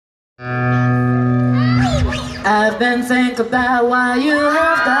I've been thinking about what you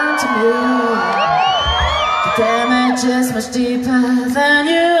have done to me. The damage is much deeper than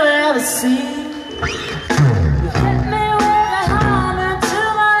you ever see. You hit me with a hammer to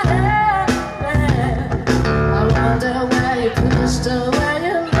my head. I wonder where you pushed her, where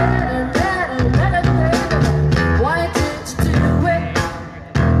you let it. Why did you do it?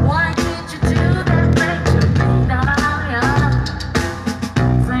 Why did you do that thing to me?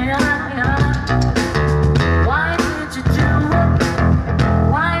 Why did you do it?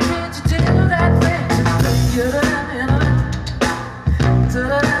 Why did you do that thing to me?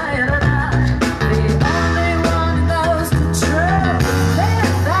 The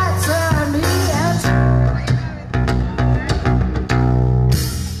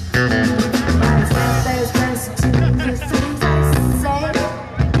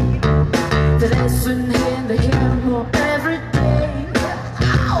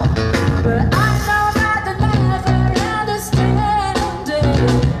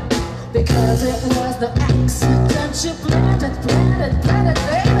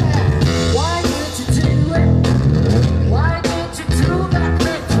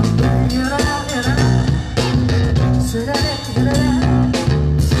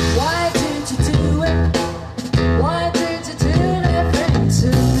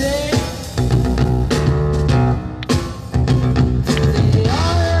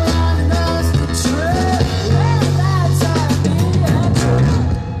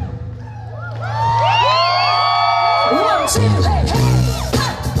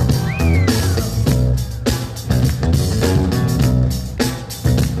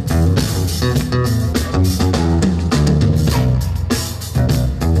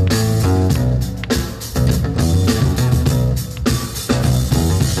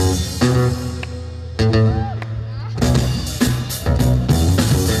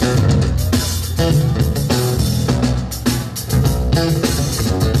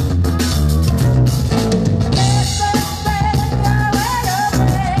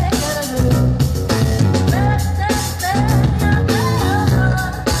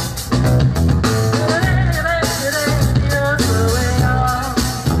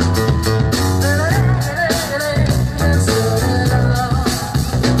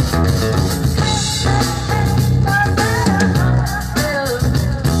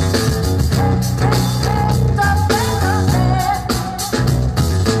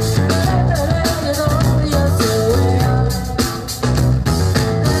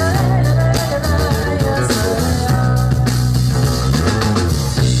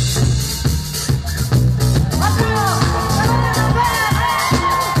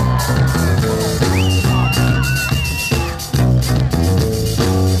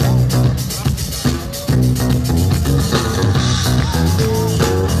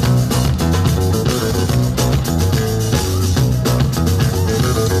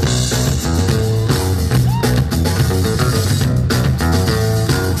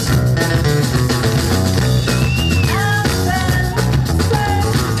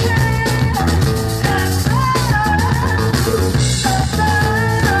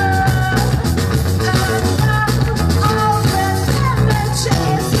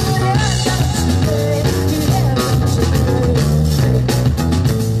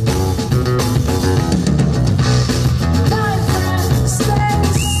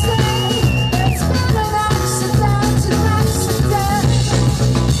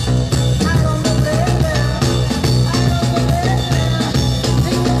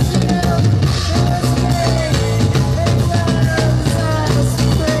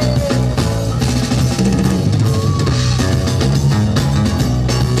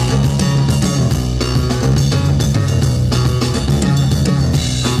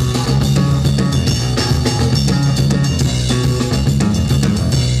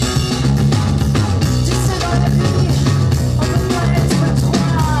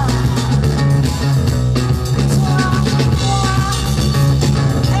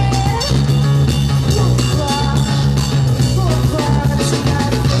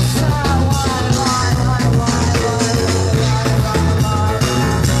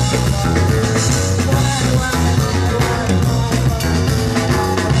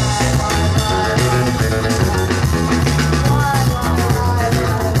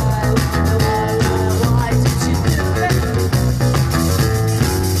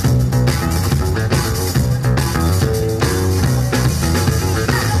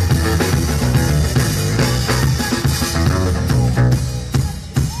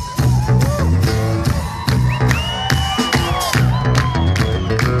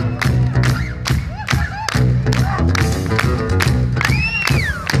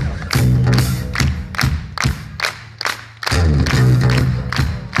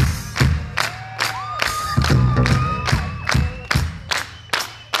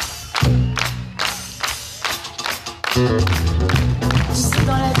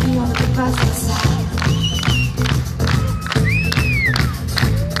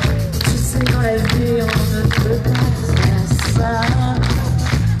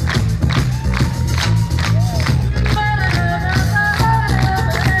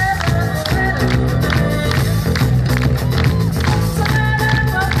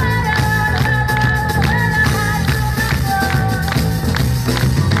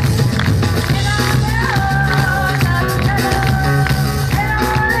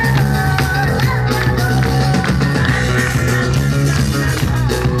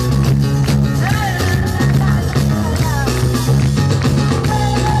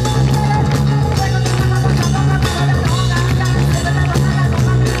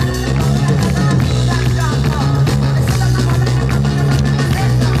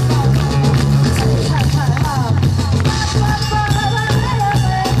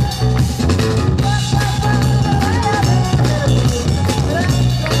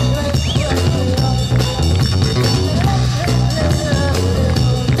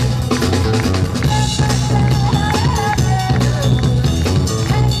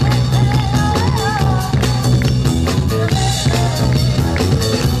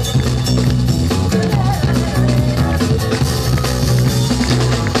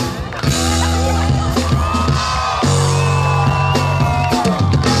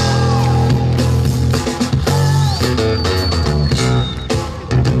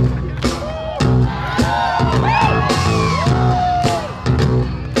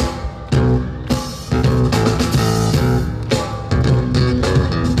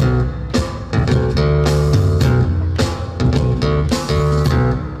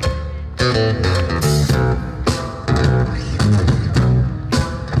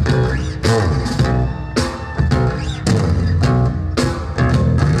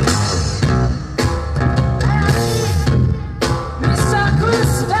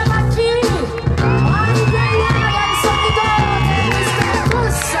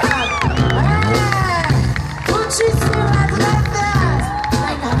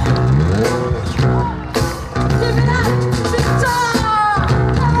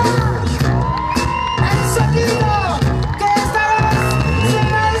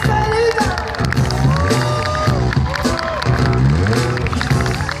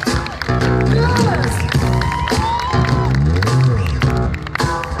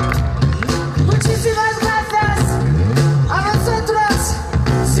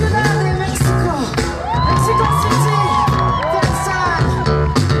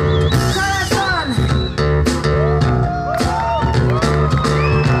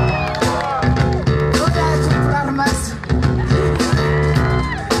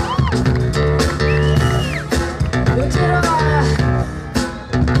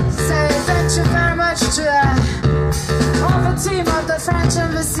French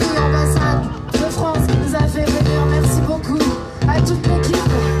Embassy, ambassade de France qui nous a fait venir. Merci beaucoup à toute l'équipe.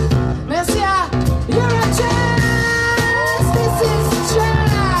 Merci à Eurojazz. This is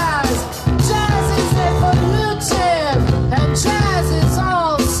jazz. Jazz is evolutive and jazz is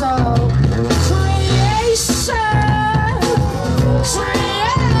also creation.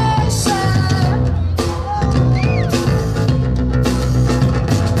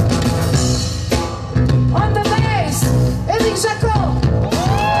 On the bass, Eric Jacot.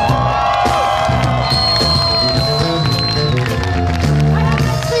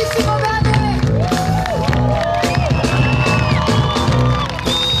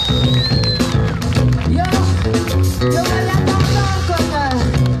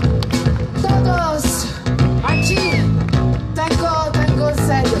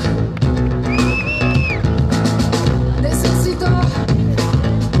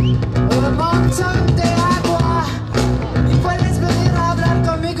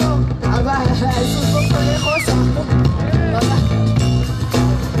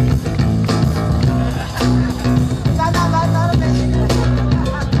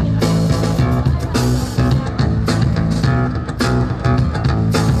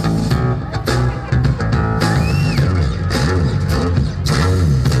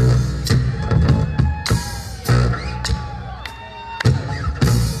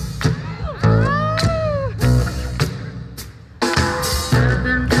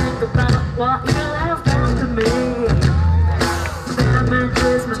 What you have done to me, damage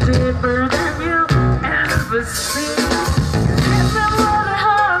is much deeper than you ever see. If I wanna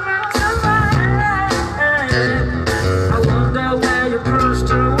harm you tonight, I wonder where you pushed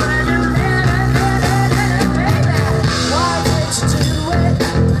to when you let it, baby. Why did you do it?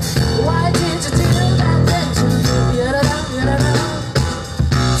 Why did you do that?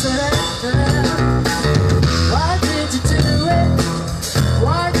 Why did you do it?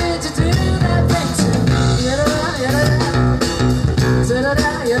 Why did you do that thing to me? The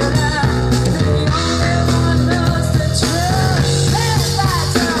only one knows the truth. Let's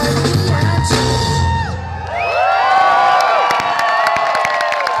fight on the edge.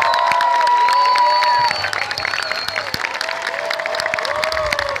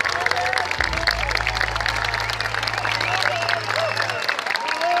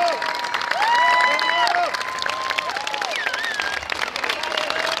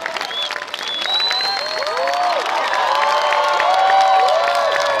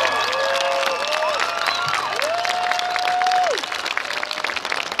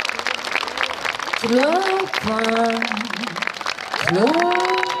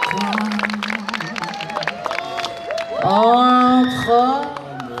 En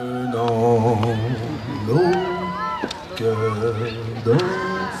promenant nos cœurs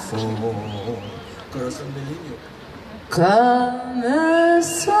d'enfants comme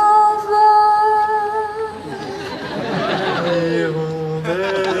s'envole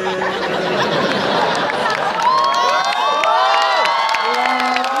l'hirondelle.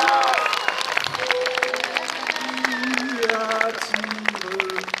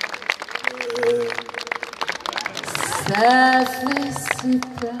 Ça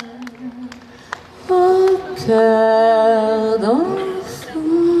félicite au cœur d'enfant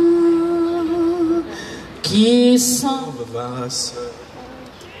qui s'embrasse.